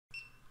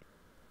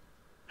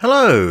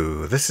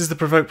Hello, this is the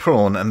Provoked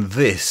Prawn, and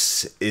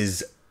this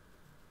is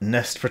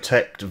Nest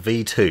Protect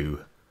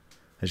V2.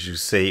 As you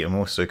see, I'm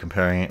also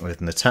comparing it with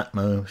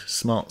Netatmo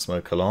Smart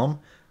Smoke Alarm,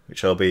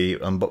 which I'll be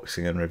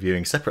unboxing and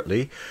reviewing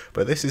separately.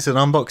 But this is an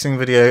unboxing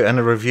video and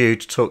a review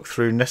to talk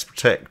through Nest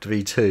Protect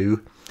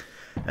V2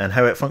 and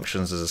how it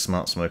functions as a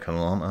smart smoke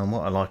alarm and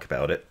what I like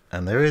about it.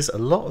 And there is a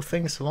lot of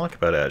things to like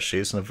about it actually.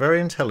 It's a very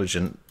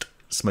intelligent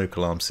smoke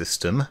alarm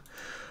system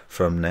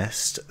from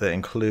Nest that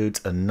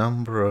includes a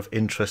number of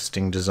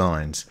interesting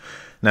designs.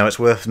 Now it's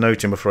worth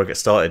noting before I get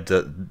started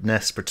that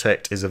Nest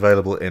Protect is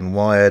available in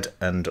wired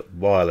and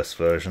wireless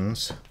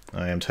versions.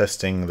 I am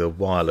testing the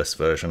wireless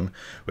version,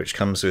 which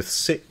comes with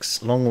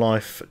 6 long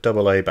life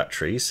AA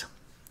batteries,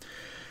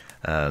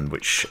 and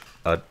which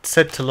are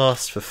said to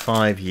last for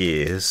 5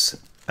 years,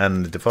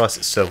 and the device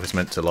itself is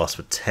meant to last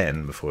for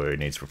 10 before it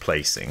needs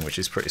replacing, which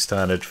is pretty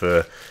standard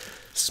for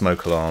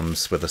smoke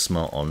alarms, whether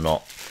smart or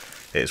not.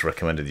 It is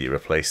recommended that you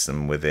replace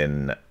them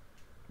within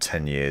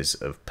 10 years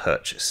of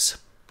purchase.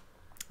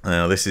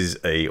 Now this is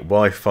a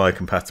Wi-Fi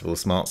compatible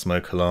smart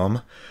smoke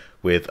alarm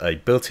with a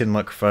built-in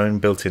microphone,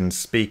 built-in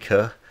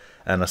speaker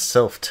and a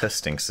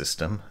self-testing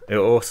system. It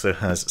also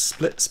has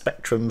split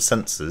spectrum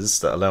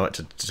sensors that allow it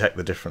to detect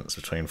the difference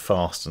between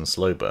fast and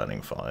slow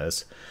burning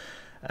fires,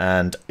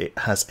 and it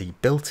has a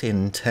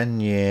built-in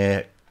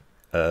 10-year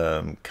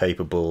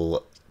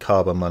capable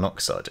carbon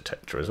monoxide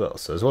detector as well.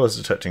 So as well as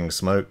detecting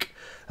smoke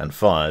and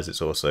fires,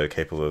 it's also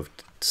capable of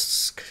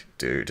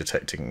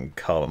detecting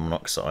carbon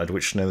monoxide,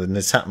 which the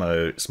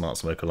Netatmo smart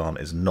smoke alarm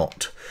is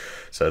not.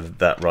 So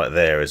that right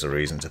there is a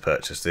reason to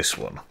purchase this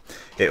one.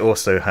 It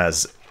also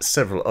has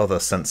several other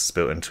sensors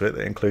built into it.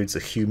 That includes a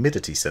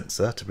humidity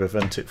sensor to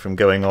prevent it from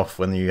going off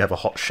when you have a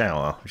hot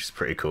shower, which is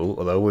pretty cool,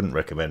 although I wouldn't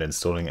recommend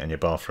installing it in your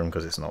bathroom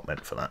because it's not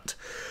meant for that.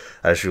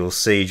 As you'll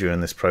see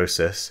during this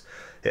process,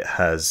 it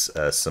has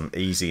some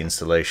easy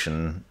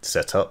installation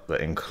setup that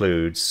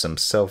includes some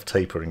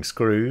self-tapering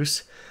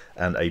screws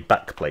and a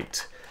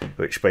backplate,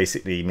 which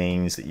basically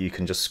means that you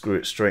can just screw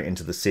it straight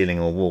into the ceiling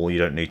or wall. You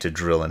don't need to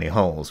drill any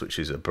holes, which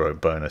is a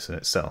bonus in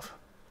itself.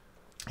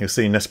 You'll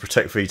see Nest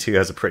Protect V2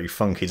 has a pretty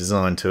funky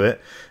design to it.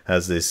 It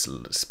has this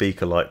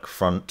speaker-like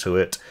front to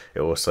it. It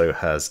also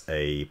has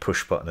a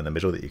push button in the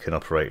middle that you can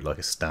operate like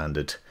a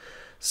standard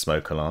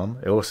smoke alarm.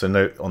 It also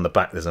note on the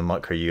back there's a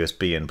micro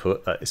USB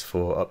input that is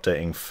for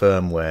updating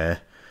firmware.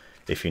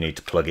 If you need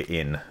to plug it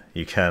in,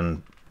 you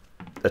can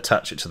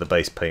attach it to the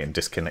base plate and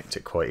disconnect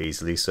it quite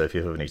easily, so if you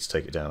ever need to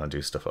take it down and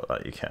do stuff like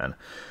that, you can.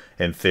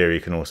 In theory,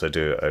 you can also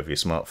do it over your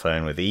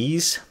smartphone with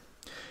ease.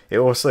 It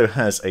also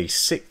has a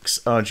 6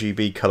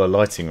 RGB colour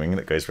lighting ring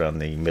that goes around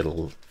the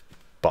middle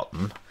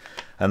button,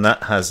 and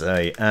that has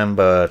a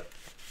amber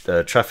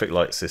traffic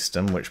light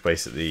system, which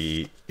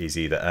basically is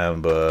either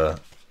amber,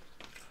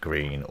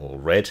 green or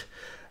red,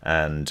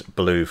 and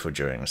blue for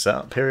during the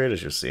setup period,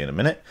 as you'll see in a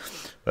minute.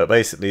 But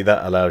basically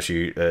that allows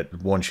you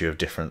warns you of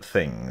different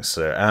things.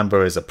 So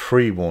amber is a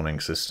pre-warning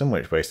system,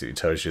 which basically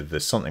tells you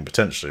there's something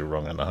potentially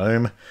wrong in the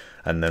home,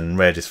 and then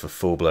red is for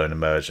full-blown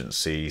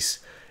emergencies,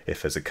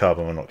 if there's a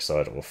carbon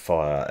monoxide or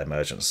fire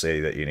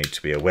emergency that you need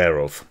to be aware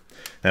of.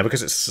 Now,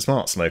 because it's a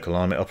smart smoke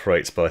alarm, it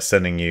operates by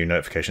sending you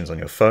notifications on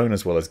your phone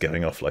as well as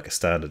going off like a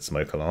standard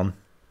smoke alarm.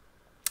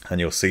 And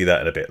you'll see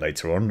that in a bit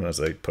later on as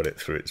they put it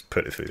through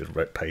the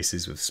right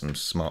paces with some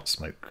smart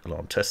smoke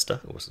alarm tester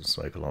or some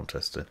smoke alarm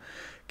tester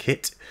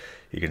kit.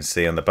 You can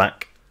see on the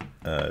back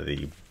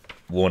the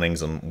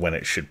warnings on when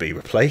it should be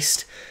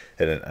replaced,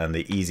 and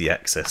the easy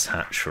access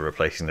hatch for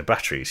replacing the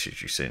batteries should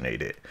you so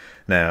need it.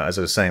 Now, as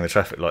I was saying, the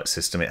traffic light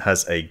system, it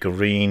has a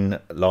green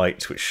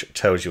light which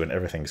tells you when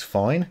everything's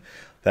fine.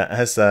 That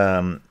has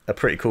a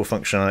pretty cool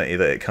functionality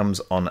that it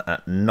comes on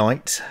at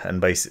night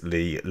and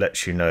basically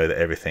lets you know that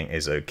everything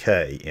is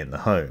okay in the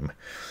home.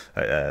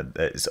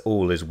 It's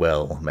all is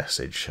well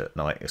message at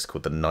night. It's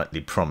called the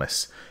nightly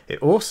promise.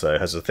 It also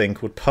has a thing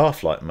called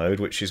path light mode,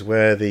 which is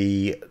where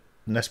the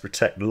Nest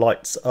Protect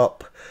lights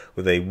up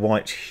with a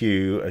white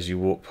hue as you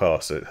walk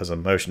past. So it has a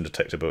motion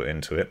detector built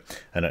into it,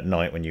 and at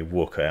night when you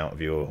walk out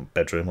of your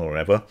bedroom or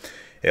wherever,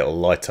 it'll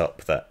light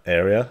up that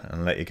area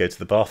and let you go to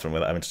the bathroom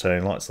without having to turn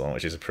any lights on,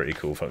 which is a pretty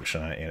cool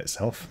functionality in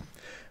itself.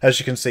 As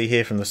you can see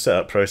here from the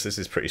setup process,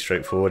 is pretty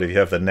straightforward. If you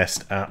have the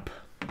Nest app,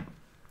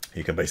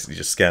 you can basically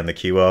just scan the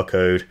QR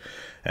code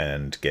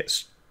and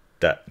get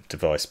that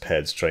device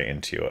paired straight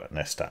into your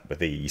Nest app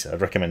with ease. I'd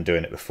recommend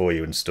doing it before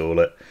you install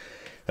it.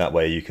 That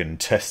way you can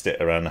test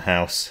it around the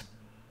house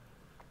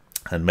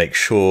and make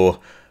sure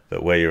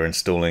that where you're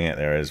installing it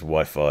there is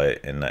Wi-Fi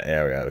in that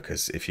area,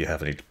 because if you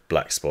have any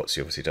black spots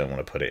you obviously don't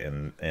want to put it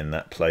in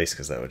that place,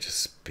 because that would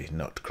just be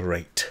not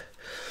great.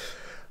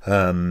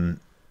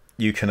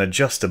 You can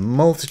adjust a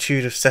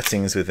multitude of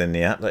settings within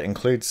the app. That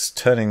includes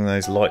turning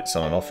those lights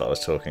on and off that I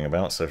was talking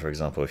about. So for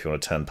example, if you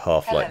want to turn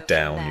path light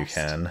down, you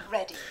can.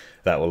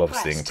 That will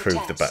obviously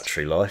improve the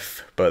battery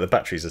life, but the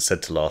batteries are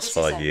said to last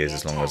 5 years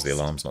as long as the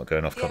alarm's not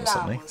going off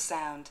constantly. The alarm will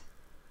sound.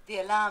 The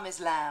alarm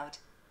is loud.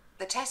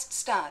 The test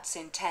starts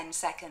in 10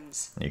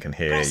 seconds. You can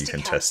hear, you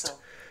can test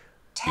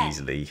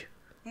easily.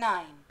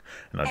 9.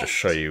 And I'll just 8,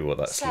 show you what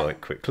that's 7,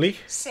 like quickly.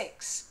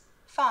 6,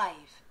 5,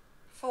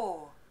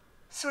 4,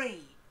 3,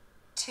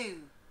 2,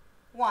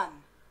 1.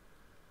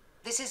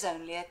 This is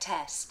only a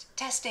test.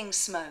 Testing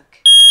smoke.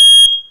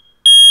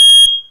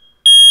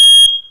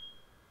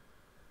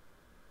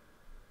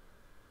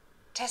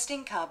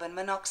 Testing carbon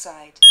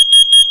monoxide.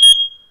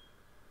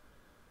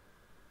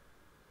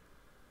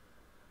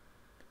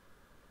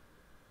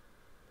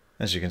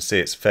 As you can see,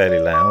 it's fairly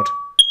loud.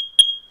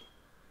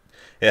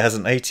 It has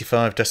an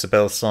 85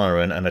 decibel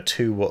siren and a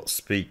 2-watt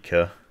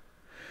speaker.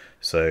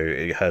 So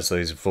it has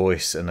those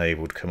voice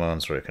enabled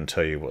commands where it can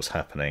tell you what's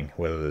happening,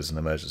 whether there's an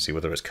emergency,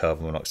 whether it's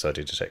carbon monoxide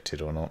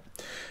detected or not,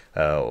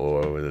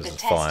 or whether there's a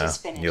fire.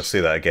 You'll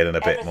see that again in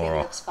a bit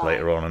more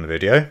later on in the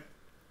video,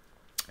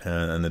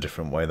 and the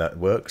different way that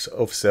works.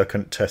 Obviously I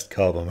couldn't test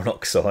carbon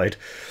monoxide,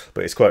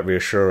 but it's quite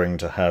reassuring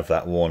to have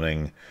that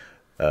warning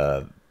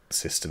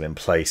system in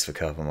place for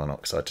carbon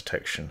monoxide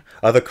detection.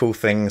 Other cool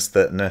things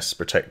that Nest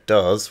Protect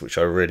does, which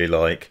I really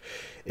like,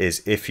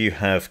 is if you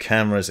have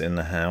cameras in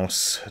the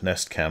house,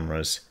 Nest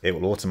cameras, it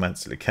will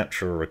automatically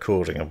capture a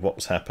recording of what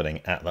was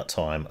happening at that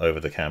time over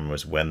the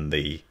cameras when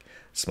the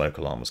smoke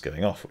alarm was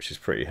going off, which is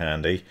pretty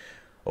handy.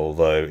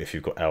 Although if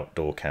you've got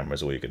outdoor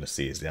cameras, all you're going to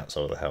see is the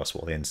outside of the house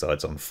while the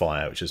inside's on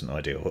fire, which isn't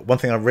ideal. But one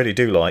thing I really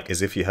do like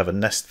is if you have a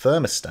Nest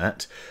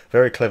Thermostat,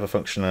 very clever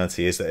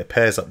functionality is that it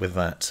pairs up with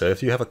that. So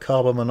if you have a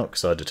carbon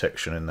monoxide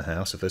detection in the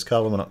house, if there's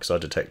carbon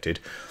monoxide detected,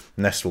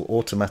 Nest will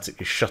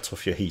automatically shut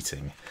off your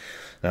heating.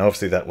 Now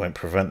obviously that won't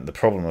prevent the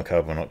problem of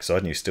carbon monoxide,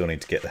 and you still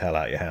need to get the hell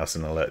out of your house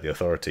and alert the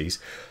authorities,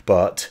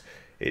 but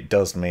it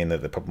does mean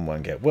that the problem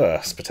won't get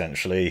worse,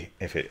 potentially,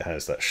 if it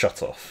has that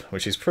shut-off,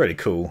 which is pretty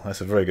cool. That's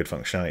a very good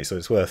functionality, so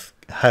it's worth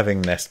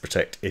having Nest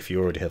Protect if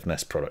you already have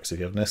Nest products. If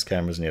you have Nest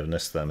cameras and you have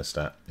Nest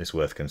Thermostat, it's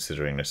worth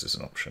considering this as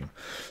an option.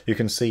 You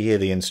can see here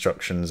the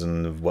instructions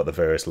and what the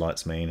various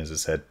lights mean. As I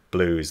said,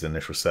 blue is the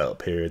initial setup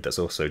period. That's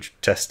also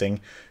testing,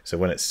 so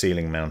when it's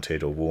ceiling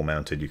mounted or wall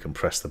mounted, you can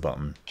press the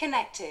button.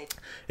 Connected.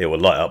 It will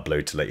light up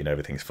blue to let you know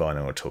everything's fine,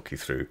 and I'll talk you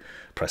through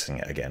pressing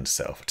it again to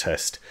set off a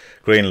test.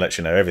 Green lets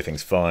you know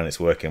everything's fine, it's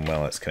working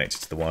well, it's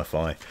connected to the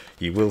Wi-Fi.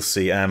 You will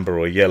see amber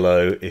or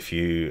yellow if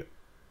it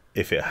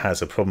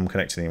has a problem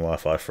connecting the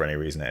Wi-Fi for any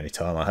reason at any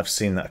time. I have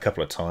seen that a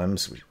couple of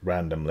times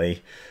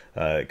randomly.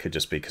 It could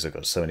just be because I've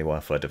got so many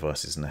Wi-Fi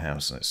devices in the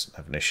house and it's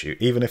having an issue.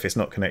 Even if it's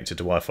not connected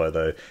to Wi-Fi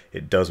though,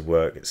 it does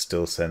work. It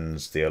still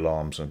sends the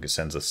alarms and gives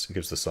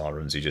the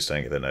sirens. You just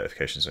don't get the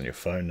notifications on your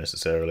phone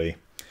necessarily.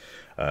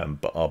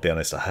 But I'll be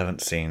honest, I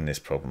haven't seen this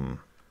problem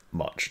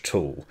much at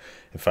all.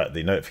 In fact,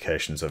 the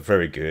notifications are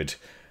very good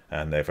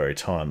and they're very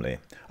timely.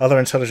 Other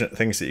intelligent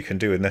things that you can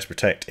do with Nest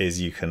Protect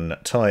is you can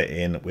tie it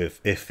in with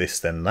if this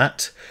then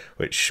that,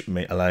 which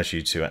allows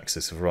you to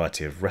access a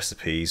variety of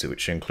recipes,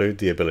 which include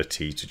the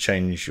ability to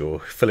change your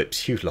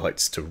Philips Hue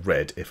lights to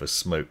red if a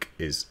smoke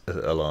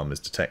alarm is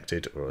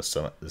detected or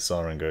the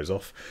siren goes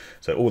off.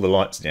 So all the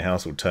lights in your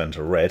house will turn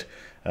to red,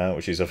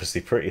 which is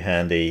obviously pretty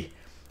handy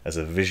as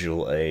a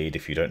visual aid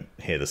if you don't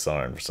hear the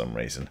siren for some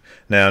reason.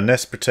 Now,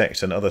 Nest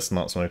Protect and other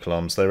smart smoke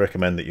alarms, they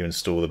recommend that you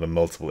install them in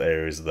multiple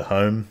areas of the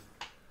home.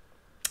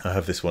 I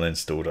have this one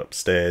installed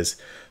upstairs.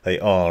 They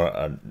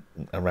are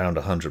around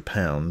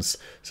 £100,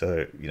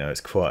 so you know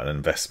it's quite an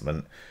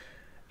investment.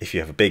 If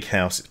you have a big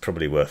house, it's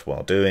probably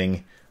worthwhile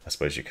doing. I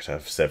suppose you could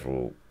have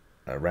several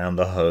around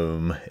the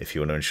home if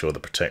you want to ensure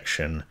the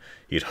protection.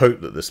 You'd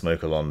hope that the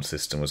smoke alarm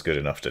system was good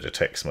enough to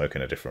detect smoke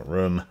in a different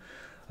room.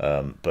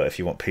 But if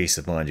you want peace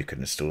of mind, you can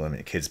install them in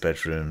your kids'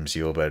 bedrooms,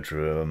 your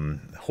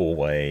bedroom,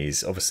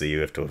 hallways. Obviously, you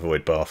have to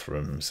avoid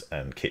bathrooms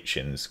and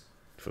kitchens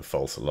for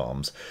false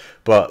alarms.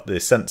 But the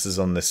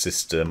sensors on this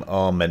system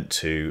are meant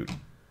to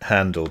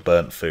handle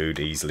burnt food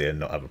easily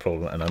and not have a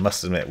problem. And I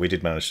must admit, we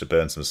did manage to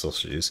burn some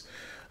sausages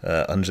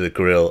under the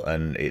grill,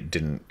 and it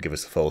didn't give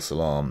us a false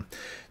alarm.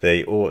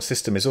 The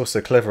system is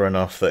also clever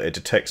enough that it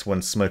detects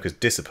when smoke has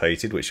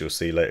dissipated, which you'll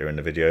see later in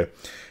the video.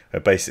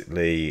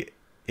 Basically,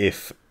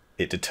 if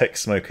it detects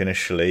smoke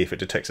initially, if it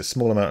detects a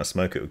small amount of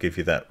smoke, it will give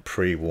you that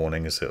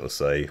pre-warning, as it will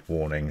say,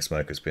 warning,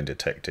 smoke has been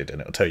detected, and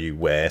it will tell you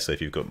where. So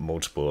if you've got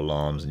multiple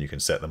alarms, and you can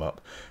set them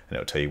up, and it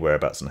will tell you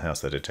whereabouts in the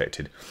house they're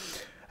detected.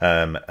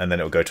 And then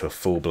it will go to a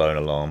full-blown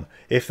alarm.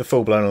 If the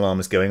full-blown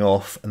alarm is going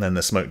off and then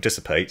the smoke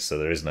dissipates, so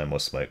there is no more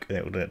smoke,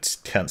 it will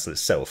cancel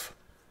itself.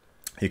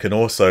 You can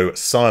also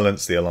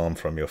silence the alarm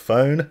from your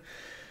phone,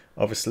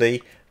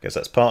 obviously, because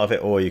that's part of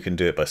it, or you can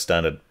do it by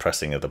standard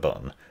pressing of the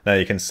button. Now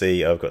you can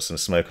see I've got some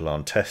smoke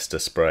alarm tester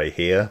spray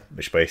here,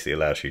 which basically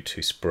allows you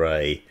to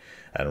spray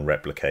and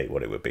replicate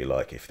what it would be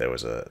like if there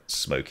was a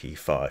smoky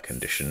fire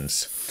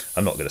conditions.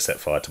 I'm not going to set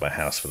fire to my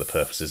house for the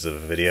purposes of a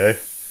video.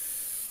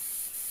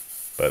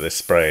 But this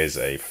spray is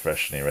a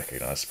professionally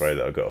recognised spray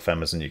that I got off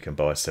Amazon. You can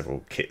buy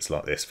several kits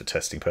like this for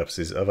testing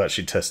purposes. I've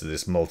actually tested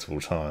this multiple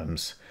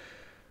times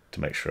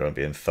to make sure I'm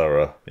being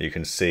thorough. You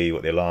can see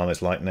what the alarm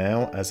is like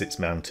now as it's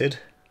mounted.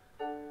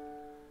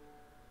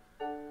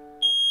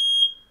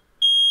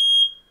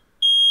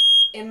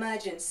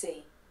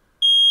 Emergency.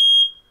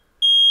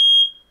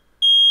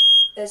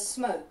 There's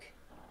smoke.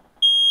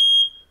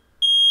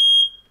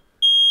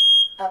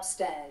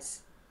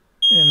 Upstairs.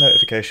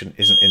 Notification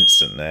isn't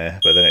instant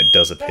there, but then it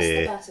does Press the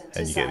appear button to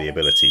and you get the silence.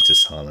 ability to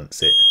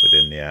silence it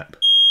within the app.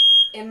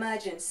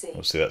 Emergency.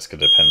 Obviously that's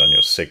going to depend on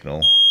your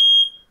signal.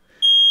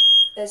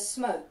 There's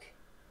smoke.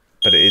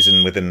 But it is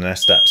within the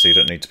Nest app, so you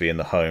don't need to be in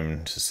the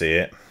home to see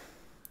it.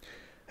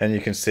 And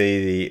you can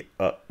see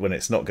when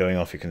it's not going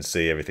off, you can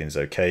see everything's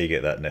okay. You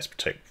get that Nest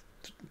Protect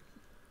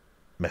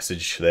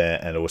message there,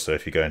 and also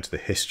if you go into the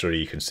history,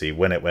 you can see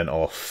when it went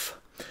off.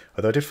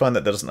 Although I did find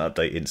that doesn't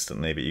update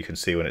instantly, but you can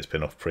see when it's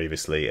been off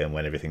previously and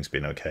when everything's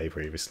been okay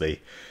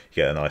previously. You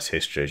get a nice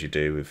history as you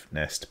do with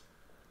Nest.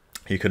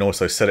 You can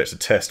also set it to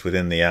test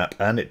within the app,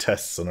 and it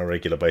tests on a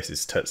regular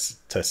basis, tests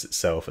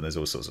itself, and there's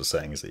all sorts of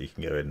settings that you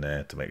can go in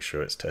there to make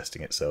sure it's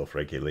testing itself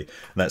regularly.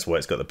 And that's why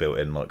it's got the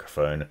built-in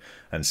microphone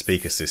and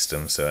speaker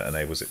system, so it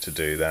enables it to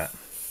do that.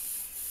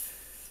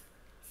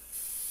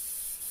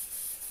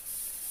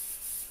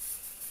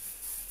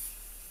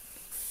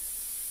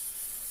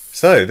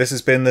 So this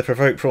has been the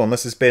Provoked Prawn.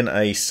 This has been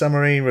a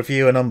summary,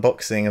 review and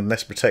unboxing of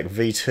Nest Protect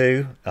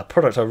V2, a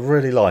product I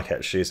really like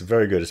actually. It's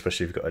very good,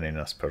 especially if you've got any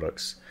Nest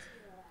products.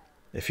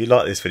 If you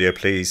like this video,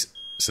 please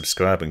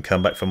subscribe and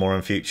come back for more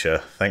in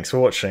future. Thanks for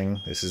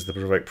watching. This is the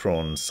Provoked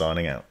Prawn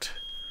signing out.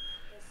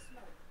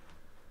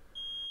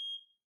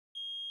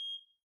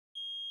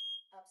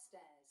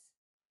 Upstairs.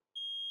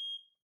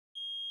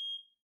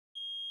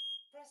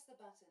 Press the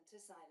button to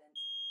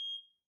silence.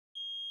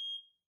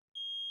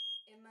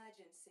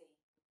 Emergency.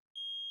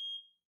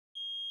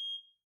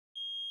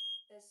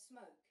 There's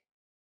smoke.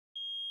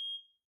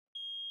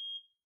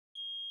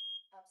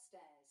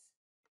 Upstairs.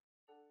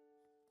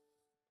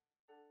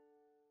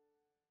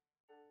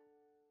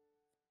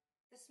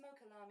 The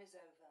smoke alarm is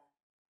over.